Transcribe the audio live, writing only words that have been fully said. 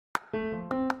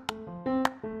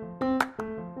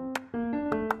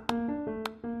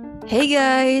Hey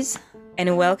guys!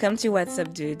 And welcome to What's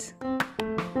Up, Dude.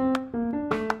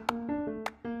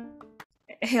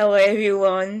 Hello,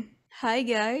 everyone, Hi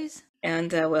guys!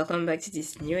 and welcome back to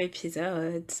this new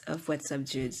episode of What's Up,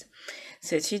 Dude.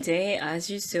 So, today, as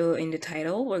you saw in the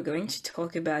title, we're going to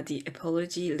talk about the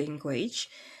apology language.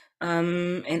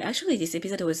 And actually, this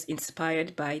episode was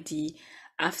inspired by the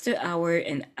After Hour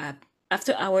and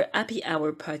After Hour Happy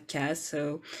Hour podcast.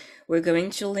 So, we're going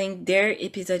to link their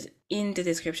episode in the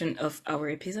description of our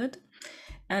episode.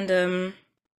 And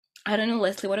I don't know,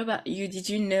 Leslie, what about you? Did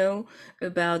you know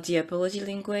about the apology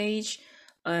language?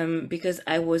 Because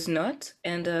I was not,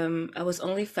 and I was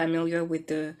only familiar with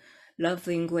the love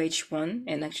language one,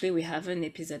 and actually we have an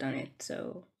episode on it.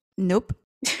 So Nope.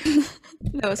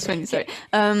 That was funny, yeah, sorry.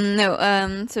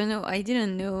 So no, I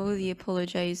didn't know the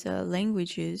apologize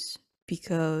languages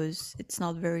because it's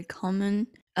not very common.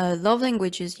 Love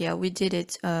languages, yeah, we did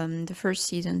it the first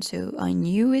season, so I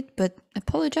knew it, but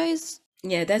apologize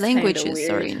yeah, that's kind of languages,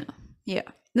 sorry, weird. no. Yeah.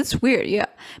 That's weird, yeah.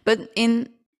 But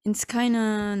it's kind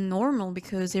of normal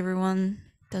because everyone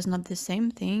does not the same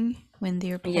thing when they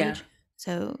Yeah, apologize.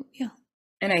 So, yeah.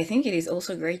 and I think it is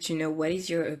also great to know what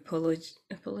is your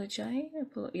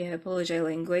apologize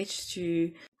language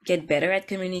to get better at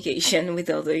communication with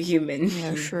other human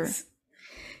Yeah, sure. beings.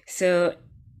 So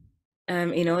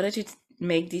in order to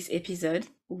make this episode,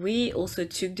 we also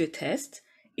took the test.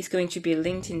 It's going to be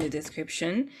linked in the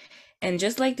description. And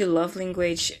just like the love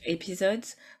language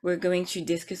episodes, we're going to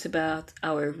discuss about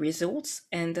our results.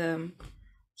 And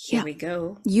here Yeah. we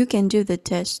go. You can do the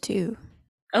test too.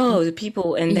 Oh, the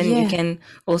people. And then you Yeah. can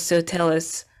also tell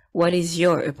us what is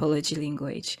your apology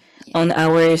language Yeah. on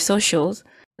our socials.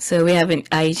 So we have an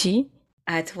IG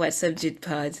at What's Up Dude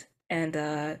Pod. And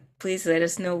please let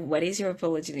us know what is your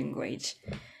apology language.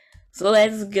 So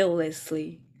let's go,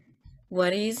 Leslie.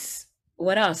 What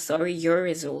are your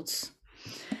results?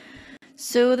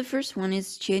 So the first one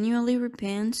is genuinely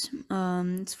repent.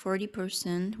 It's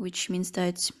 40%, which means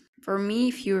that for me,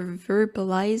 if you're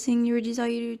verbalizing your desire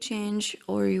to change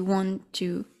or you want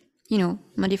to,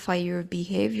 modify your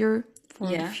behavior for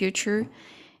the Yeah. future,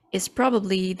 it's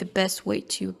probably the best way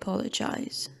to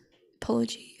apologize.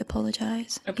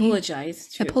 Apologize. Yeah. Apologize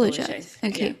to Apologize. apologize. Yeah.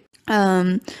 Okay.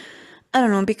 I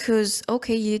don't know because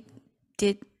okay, you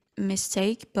did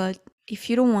mistake, but if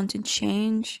you don't want to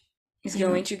change, It's you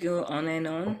know, going to go on and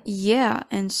on. yeah,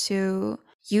 and so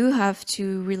you have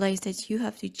to realize that you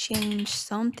have to change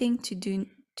something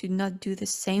to not do the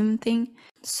same thing.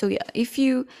 So yeah, if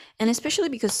you and especially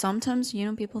because sometimes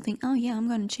people think, oh yeah, I'm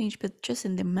gonna change, but just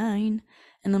in their mind,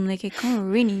 and I'm like, I can't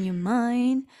ruin in your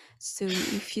mind. So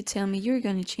if you tell me you're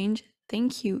gonna change,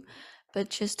 thank you, but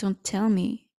just don't tell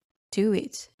me, do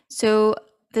it. So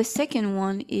the second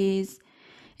one is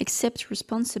accept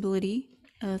responsibility,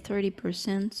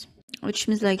 30%, which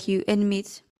means like you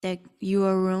admit that you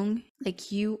are wrong,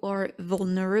 like you are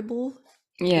vulnerable,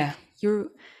 like Yeah. you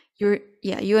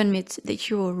admit that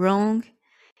you are wrong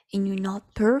and you're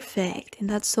not perfect, and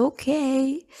that's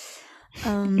okay.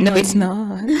 No, it's um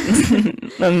not.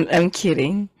 I'm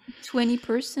kidding.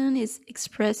 20% is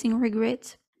expressing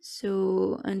regret,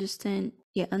 so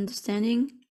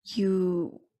understanding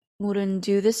you wouldn't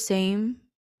do the same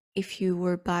if you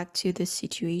were back to the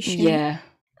situation. Yeah.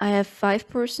 I have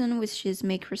 5%, which is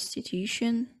make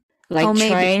restitution. Or Like maybe,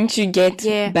 trying to get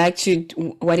yeah. back to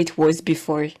what it was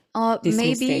before this Maybe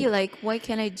mistake. like, what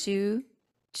can I do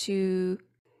to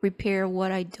repair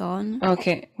what I done?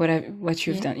 Okay, what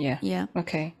you've Yeah, done. Yeah. yeah.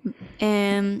 Okay.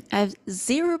 And I have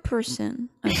 0%.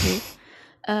 Okay,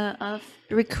 of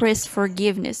request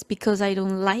forgiveness because I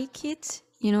don't like it.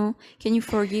 Can you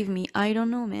forgive me? I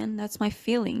don't know, man. That's my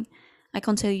feeling. I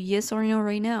can't tell you yes or no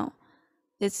right now.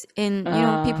 It's and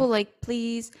Uh people like,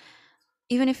 please,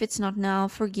 even if it's not now,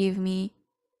 forgive me.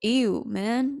 Ew,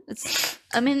 man.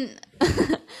 I mean,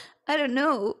 I don't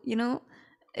know,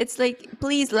 It's like,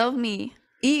 please love me.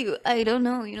 Ew, I don't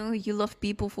know, you love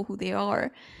people for who they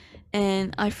are.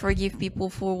 And I forgive people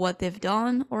for what they've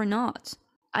done or not.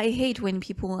 I hate when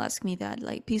people ask me that,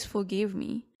 like, please forgive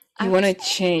me. you want to Act,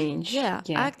 change. yeah,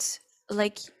 Yeah. act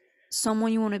like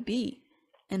someone you want to be.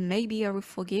 And maybe I will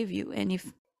forgive you. And if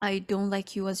I don't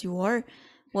like you as you are,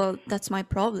 well, that's my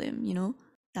problem,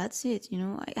 That's it,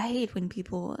 I hate when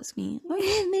people ask me,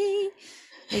 forgive me.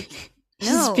 Like,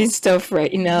 She's no. pissed off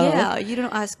right now. Yeah, you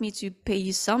don't ask me to pay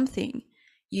you something.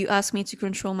 You ask me to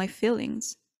control my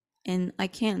feelings. And I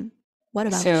can. What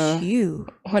about So you?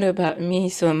 what about me?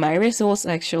 So my results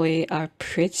actually are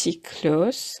pretty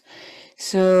close.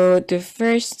 So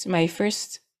my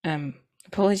first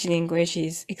apology language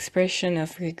is expression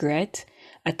of regret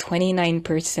at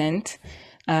 29%,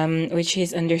 which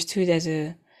is understood as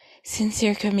a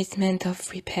sincere commitment of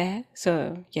repair.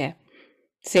 So yeah,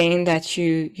 saying that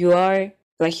you are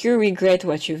like you regret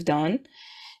what you've done.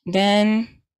 Then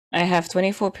I have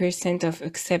 24% of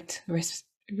accept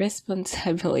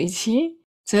responsibility.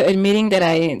 So admitting that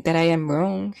I am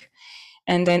wrong.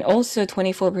 And then also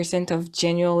 24% of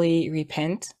genuinely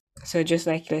repent. So just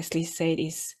like Leslie said,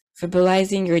 is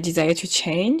verbalizing your desire to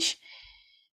change.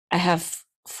 I have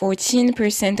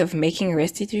 14% of making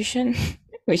restitution,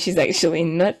 which is actually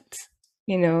not,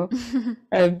 you know,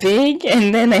 big.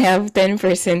 And then I have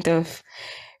 10% of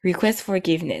request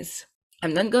forgiveness.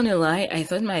 I'm not gonna lie, I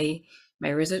thought my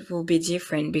result will be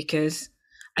different because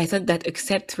I thought that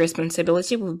accept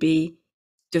responsibility would be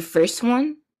the first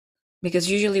one.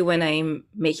 Because usually when I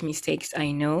make mistakes,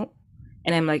 I know,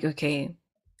 and I'm like, okay,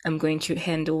 I'm going to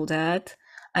handle that.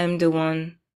 I'm the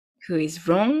one who is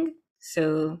wrong,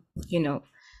 so you know.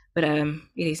 But it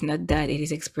is not that. It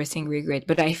is expressing regret.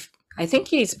 But I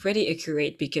think it is pretty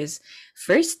accurate because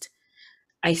first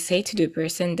I say to the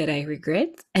person that I regret,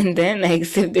 and then I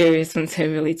accept the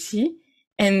responsibility,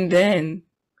 and then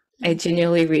I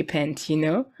genuinely repent, you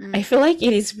know? I feel like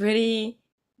it is pretty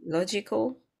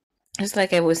logical. Just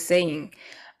like I was saying,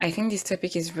 I think this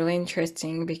topic is really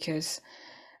interesting because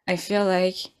I feel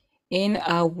like in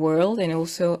our world and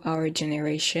also our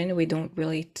generation, we don't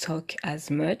really talk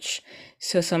as much.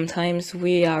 So sometimes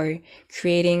we are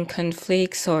creating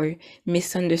conflicts or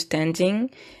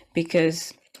misunderstanding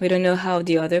because we don't know how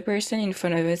the other person in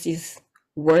front of us is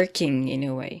working in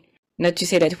a way. Not to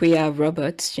say that we are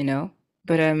robots, you know,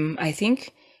 but I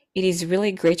think it is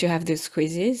really great to have these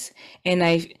quizzes. And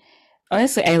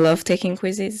honestly, I love taking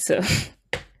quizzes. So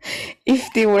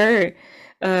if they were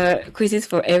quizzes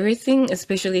for everything,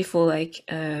 especially for like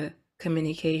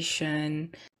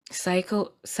communication,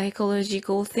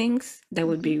 psychological things, that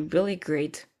would be really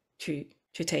great to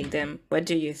take them. What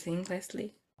do you think,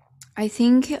 Leslie? I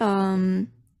think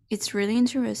it's really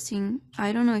interesting.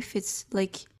 I don't know if it's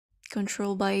like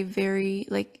controlled by very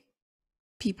like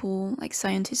people, like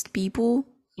scientist people.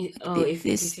 Oh, if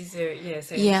This, this is a yeah,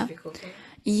 scientific thing.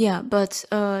 yeah, but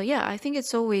yeah, I think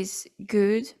it's always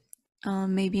good.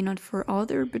 Maybe not for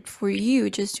other, but for you,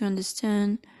 just to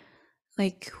understand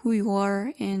like who you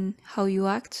are and how you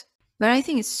act. But I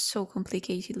think it's so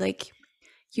complicated. Like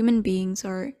human beings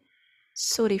are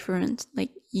so different.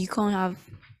 Like you can't have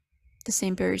the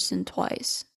same person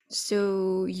twice.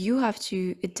 So you have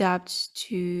to adapt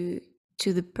to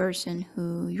the person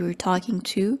who you're talking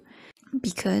to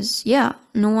because yeah,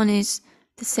 no one is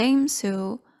the same,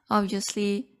 so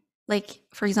obviously like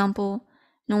for example,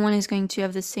 no one is going to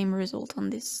have the same result on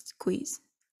this quiz.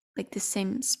 Like the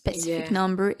same specific Yeah.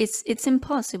 number. It's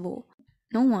impossible.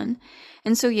 No one.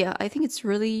 And so yeah, I think it's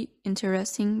really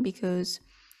interesting because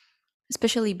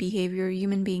especially behavior,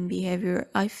 human being behavior,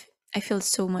 I feel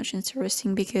so much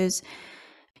interesting because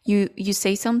you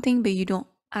say something but you don't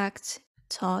act,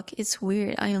 talk. It's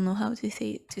weird. I don't know how to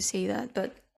say that,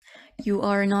 but you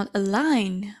are not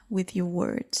aligned with your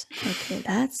words. Okay,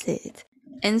 that's it.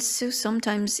 And so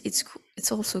sometimes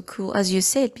it's also cool, as you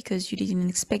said, because you didn't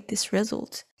expect this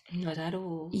result. Not at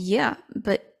all. Yeah,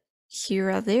 but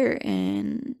here or there,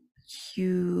 and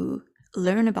you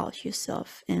learn about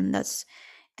yourself, and that's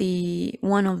the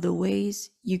one of the ways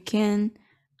you can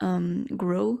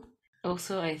grow.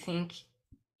 Also, I think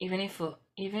even if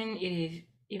even it is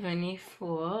even if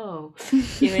whoa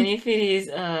even if it is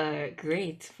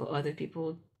great for other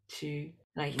people to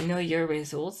like know your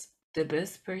results, the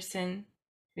best person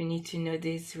who need to know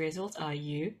these results are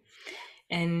you.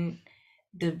 And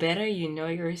the better you know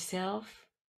yourself,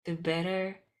 the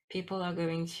better people are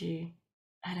going to,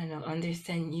 I don't know,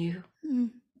 understand you. Mm.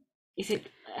 Is it,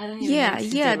 I don't even know if Yeah, this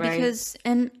is yeah, the right. because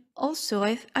and also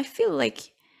I feel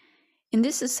like in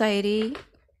this society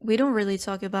we don't really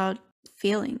talk about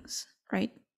feelings,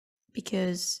 right?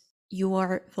 Because you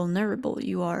are vulnerable,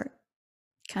 you are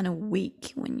kind of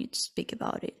weak when you speak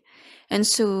about it. And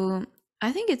so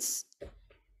I think it's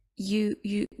you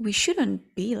we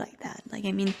shouldn't be like that. Like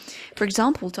I mean, for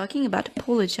example, talking about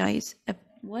apologize,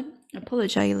 what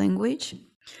apologize language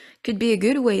could be a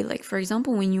good way. Like for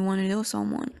example, when you want to know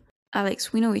someone,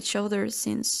 Alex, we know each other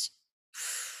since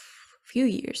few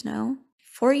years now,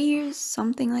 4 years,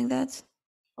 something like that.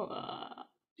 uh,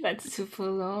 that's super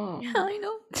Yeah, long. I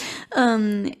know.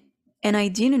 Um, and I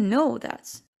didn't know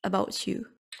that about you,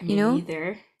 you Me know?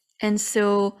 neither. And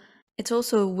so it's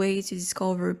also a way to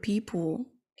discover people,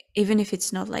 even if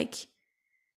it's not like,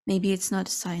 maybe it's not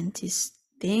a scientist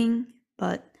thing,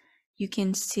 but you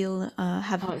can still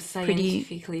have Oh, pretty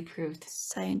scientifically proved.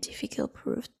 scientific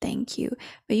proof. Thank you.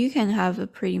 But you can have a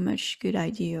pretty much good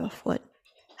idea of what,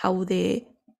 how they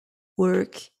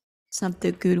work it's not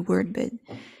the good word, but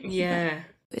Yeah.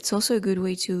 it's also a good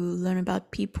way to learn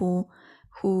about people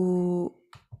who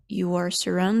you are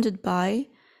surrounded by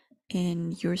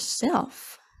and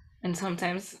yourself. And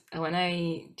sometimes when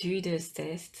I do those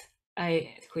tests,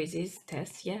 quizzes,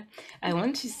 tests, yeah, I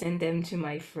want to send them to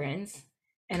my friends,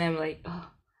 and I'm like, oh,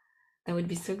 that would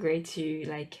be so great to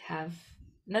like have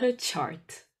not a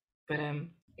chart, but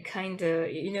kind of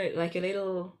like a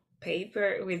little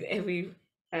paper with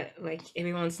like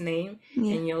everyone's name,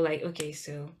 Yeah. and you're like, okay,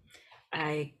 so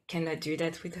I cannot do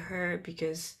that with her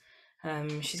because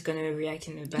she's gonna react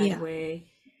in a bad Yeah. way.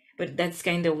 But that's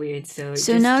kind of weird. So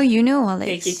So now just you know,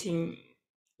 take it Alex. in.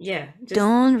 Yeah, just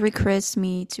Don't request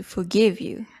me to forgive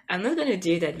you. I'm not gonna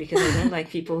do that because I don't like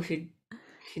people who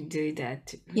do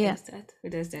that. Who Yeah. does that? Who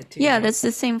does that to Yeah, you? that's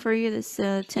the same for you. That's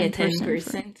Yeah, 10%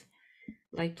 for. 10%.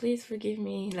 Like, please forgive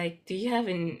me. Like, do you have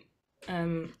an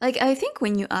Like, I think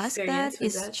when you ask that, experience with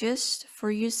it's that? just for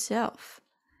yourself.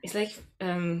 It's like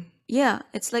Yeah,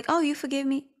 it's like, oh, you forgive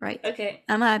me? Right. okay,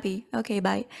 I'm happy. Okay,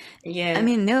 bye. I yeah,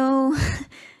 mean, no.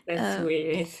 that's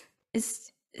weird.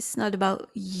 It's not about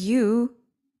you.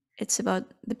 It's about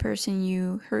the person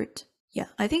you hurt. Yeah,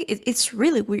 I think it's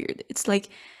really weird. It's like,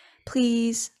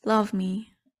 please love me.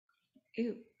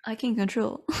 Ew, I can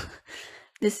control.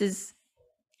 This is,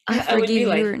 I I would be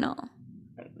forgive you or like, not.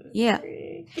 that's Yeah,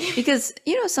 weird. because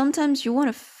sometimes you want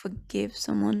to forgive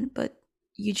someone, but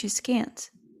you just can't,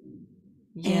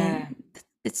 Yeah, and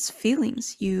it's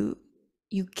feelings you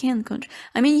can't control.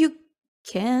 I mean, you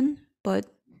can, but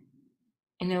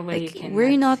in a way you like we're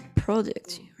cannot. not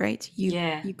product, right? you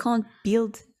Yeah. you can't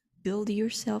build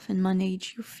yourself and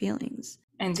manage your feelings.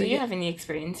 And So do you yeah. have any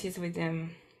experiences with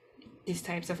these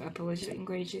types of apology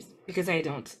languages? Because I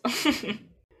don't.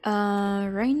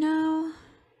 Right now,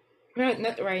 No,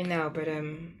 not right now, but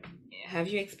have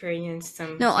you experienced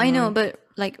no, I know, someone but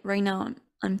like right now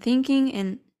I'm thinking,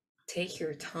 and take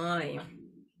your time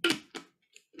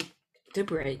to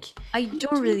break? I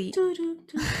don't really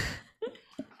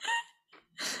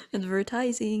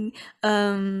advertising.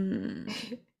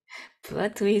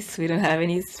 Plot twist, we don't have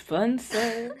any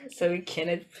sponsor, so we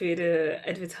cannot put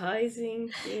advertising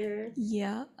here.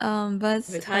 Yeah, but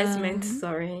Advertisement,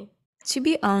 sorry. to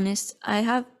be honest,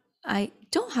 I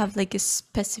don't have like a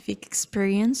specific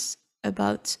experience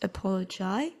about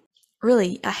apologize.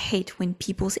 Really, I hate when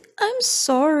people say I'm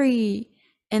sorry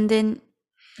and then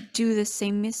do the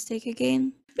same mistake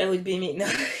again. That would be me. No.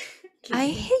 I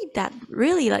Kidding. hate that.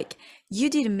 Really, like you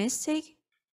did a mistake,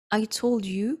 I told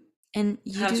you, and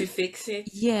you How do. to fix it?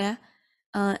 Yeah,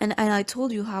 and I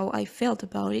told you how I felt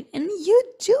about it, and you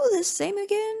do the same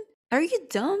again. Are you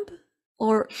dumb?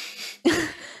 Or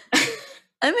I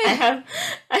I mean, have.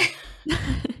 I,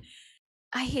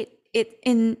 I hate it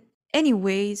in any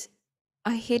ways.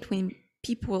 I hate when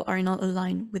people are not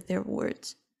aligned with their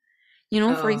words. For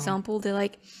oh, example, they're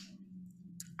like,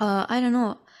 I don't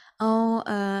know. Oh,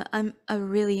 I'm a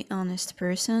really honest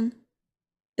person,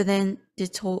 but then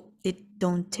they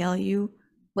don't tell you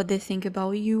what they think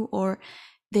about you, or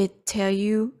they tell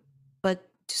you, but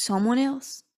to someone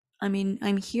else. I mean,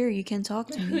 I'm here. You can talk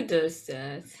to who me. does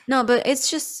that? No, but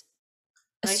it's just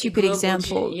a Like a stupid global.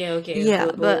 example. Yeah, okay, a Yeah,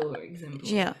 but global example.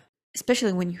 yeah, Yeah.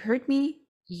 especially when you hurt me,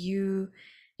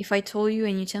 if I told you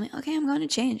and you tell me, okay, I'm gonna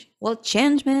change. Well,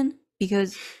 change, man,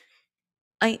 because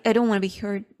I don't want to be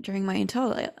hurt during my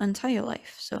entire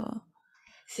life. So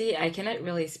See, I cannot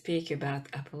really speak about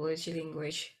apology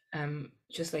language,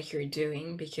 just like you're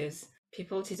doing, because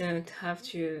people didn't have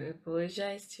to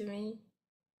apologize to me.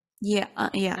 yeah,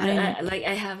 yeah, I know.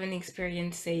 I haven't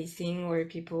experienced a thing where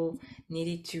people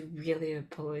needed to really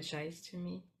apologize to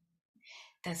me.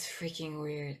 That's freaking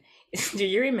weird. Do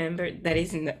you remember that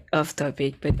isn't off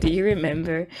topic, but do you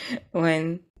remember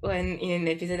when in an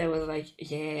episode I was like,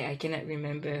 yeah, I cannot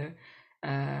remember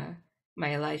uh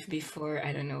my life before,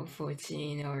 I don't know,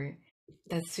 14 or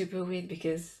that's super weird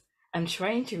because I'm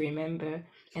trying to remember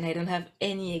and I don't have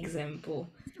any example.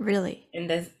 Really. And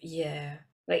that's yeah.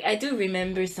 Like I do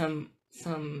remember some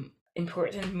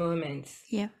important moments,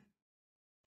 Yeah.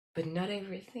 but not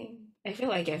everything. I feel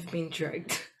like I've been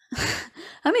drugged.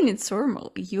 I mean, it's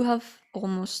normal.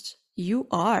 You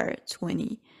are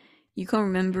 20. You can't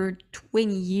remember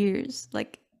 20 years,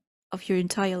 like, of your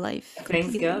entire life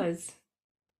Thanks completely. God.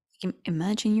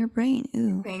 Imagine your brain.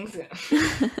 Ooh. Thanks.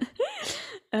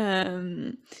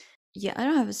 um, yeah, I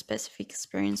don't have a specific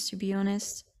experience, to be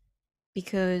honest,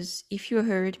 because if you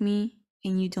hurt me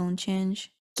and you don't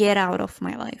change, get out of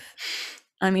my life.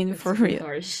 I mean, That's for super real.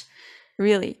 harsh.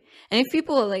 Really. And if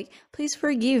people are like, please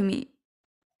forgive me,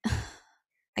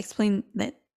 explain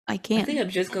that I I can. think I'm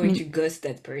just I going mean, to ghost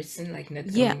that person, like not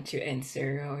yeah, going to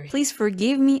answer or please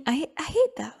forgive me. I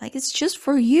hate that. Like, it's just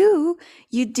for you.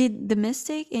 You did the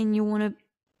mistake and you want to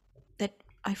that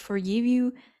I forgive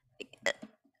you.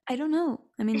 I don't know.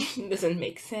 I mean, doesn't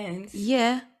make sense.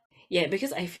 yeah, Yeah,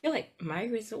 because I feel like my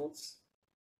results,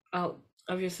 oh,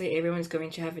 obviously everyone's going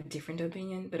to have a different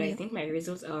opinion, but I yeah, think my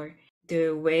results are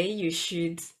the way you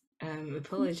should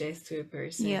apologize to a yeah.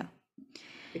 person.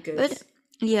 But Because,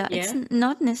 yeah, it's yeah,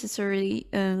 not necessarily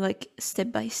like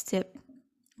step by step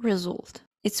result.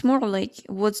 It's more like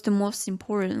what's the most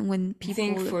important when I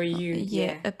think people, for you,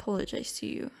 yeah, yeah, apologize to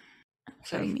you.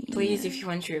 For like, me, please, yeah. if you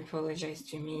want to apologize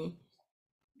to me,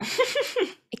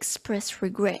 Express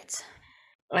regret.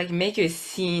 like, make a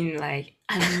scene, like,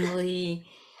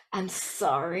 I'm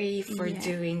sorry for Yeah.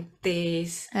 doing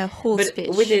this. A whole But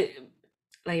with speech. it,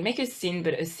 like, make a scene,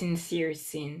 but a sincere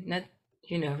scene, not,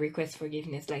 request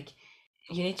forgiveness. Like,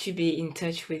 you need to be in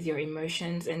touch with your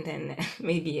emotions, and then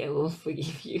maybe I will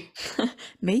forgive you.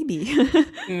 Maybe.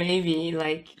 Maybe,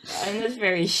 like, I'm not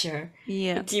very sure.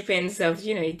 Yeah. It depends of,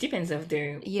 it depends of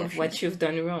Yeah, sure. what you've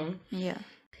done wrong. Yeah.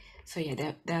 So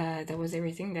yeah, that was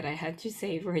everything that I had to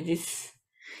say for this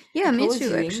Yeah, me too,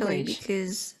 apology actually, language.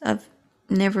 because I've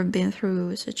never been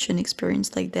through such an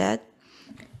experience like that.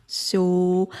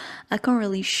 So I can't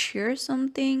really share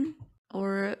something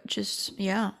or just,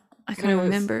 yeah, I But I can't was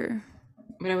remember.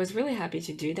 but I was really happy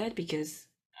to do that because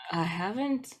I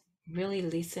haven't really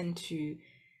listened to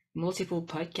multiple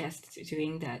podcasts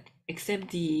doing that, except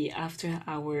the After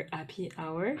Hour Happy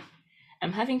Hour.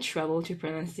 I'm having trouble to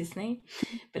pronounce this name,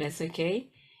 but that's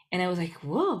okay. And I was like,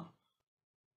 whoa,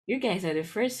 you guys are the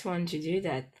first one to do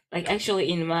that. Like actually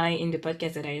in the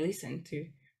podcast that I listened to.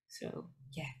 So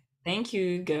yeah. Thank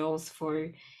you girls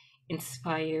for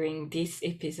inspiring this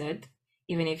episode.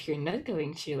 Even if you're not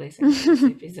going to listen to this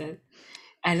episode.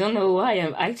 I don't know why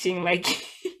I'm acting like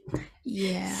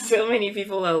Yeah. so many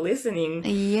people are listening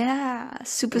Yeah. when it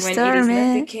Superstar, is not the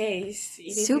man. case. It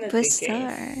is not the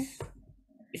Superstar. case.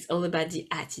 It's all about the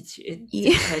attitude, the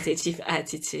Yeah. positive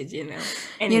attitude, You know,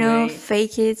 Anyway,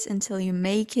 fake it until you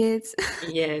make it.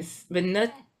 yes, but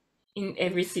not in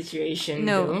every situation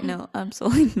No, though. no,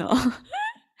 absolutely not.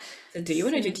 So, do you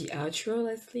want to do So, the outro,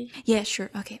 Leslie? yeah, sure.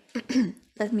 Okay.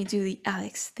 Let me do the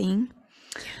Alex thing.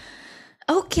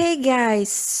 Okay, guys.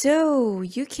 So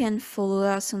you can follow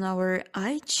us on our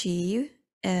IG,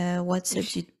 What's Up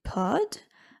Dude Pod.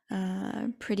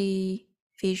 Pretty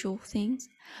visual things.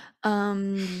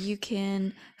 You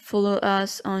can follow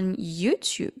us on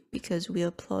YouTube because we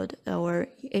upload our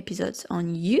episodes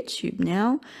on YouTube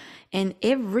now, and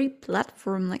every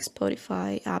platform like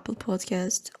Spotify, Apple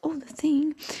Podcast, all the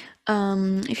thing.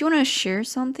 If you want to share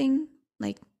something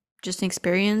like just an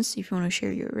experience, if you want to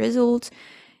share your results,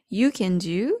 you can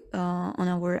do on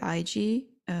our IG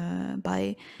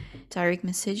by direct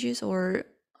messages or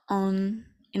on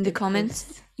in the The comments.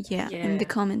 post. Yeah, in the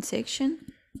Yeah. comment section.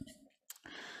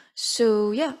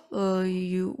 So yeah,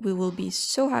 we will be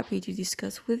so happy to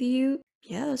discuss with you.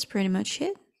 Yeah, that's pretty much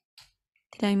it.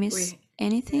 Did I miss Wait.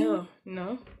 anything?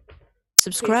 No. Please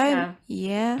Subscribe. have.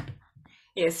 Yeah.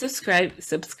 Yeah, subscribe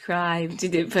to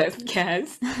the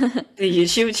podcast, the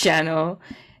YouTube channel,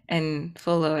 and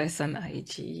follow us on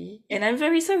IG. And I'm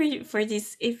very sorry for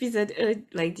this episode,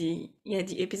 like the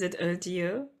episode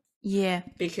audio, Yeah.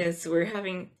 because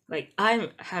I'm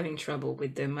having trouble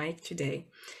with the mic today.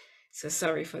 So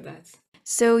sorry for that.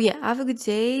 So yeah, have a good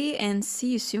day and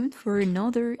see you soon for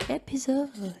another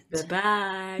episode. Bye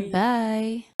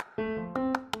bye. Bye.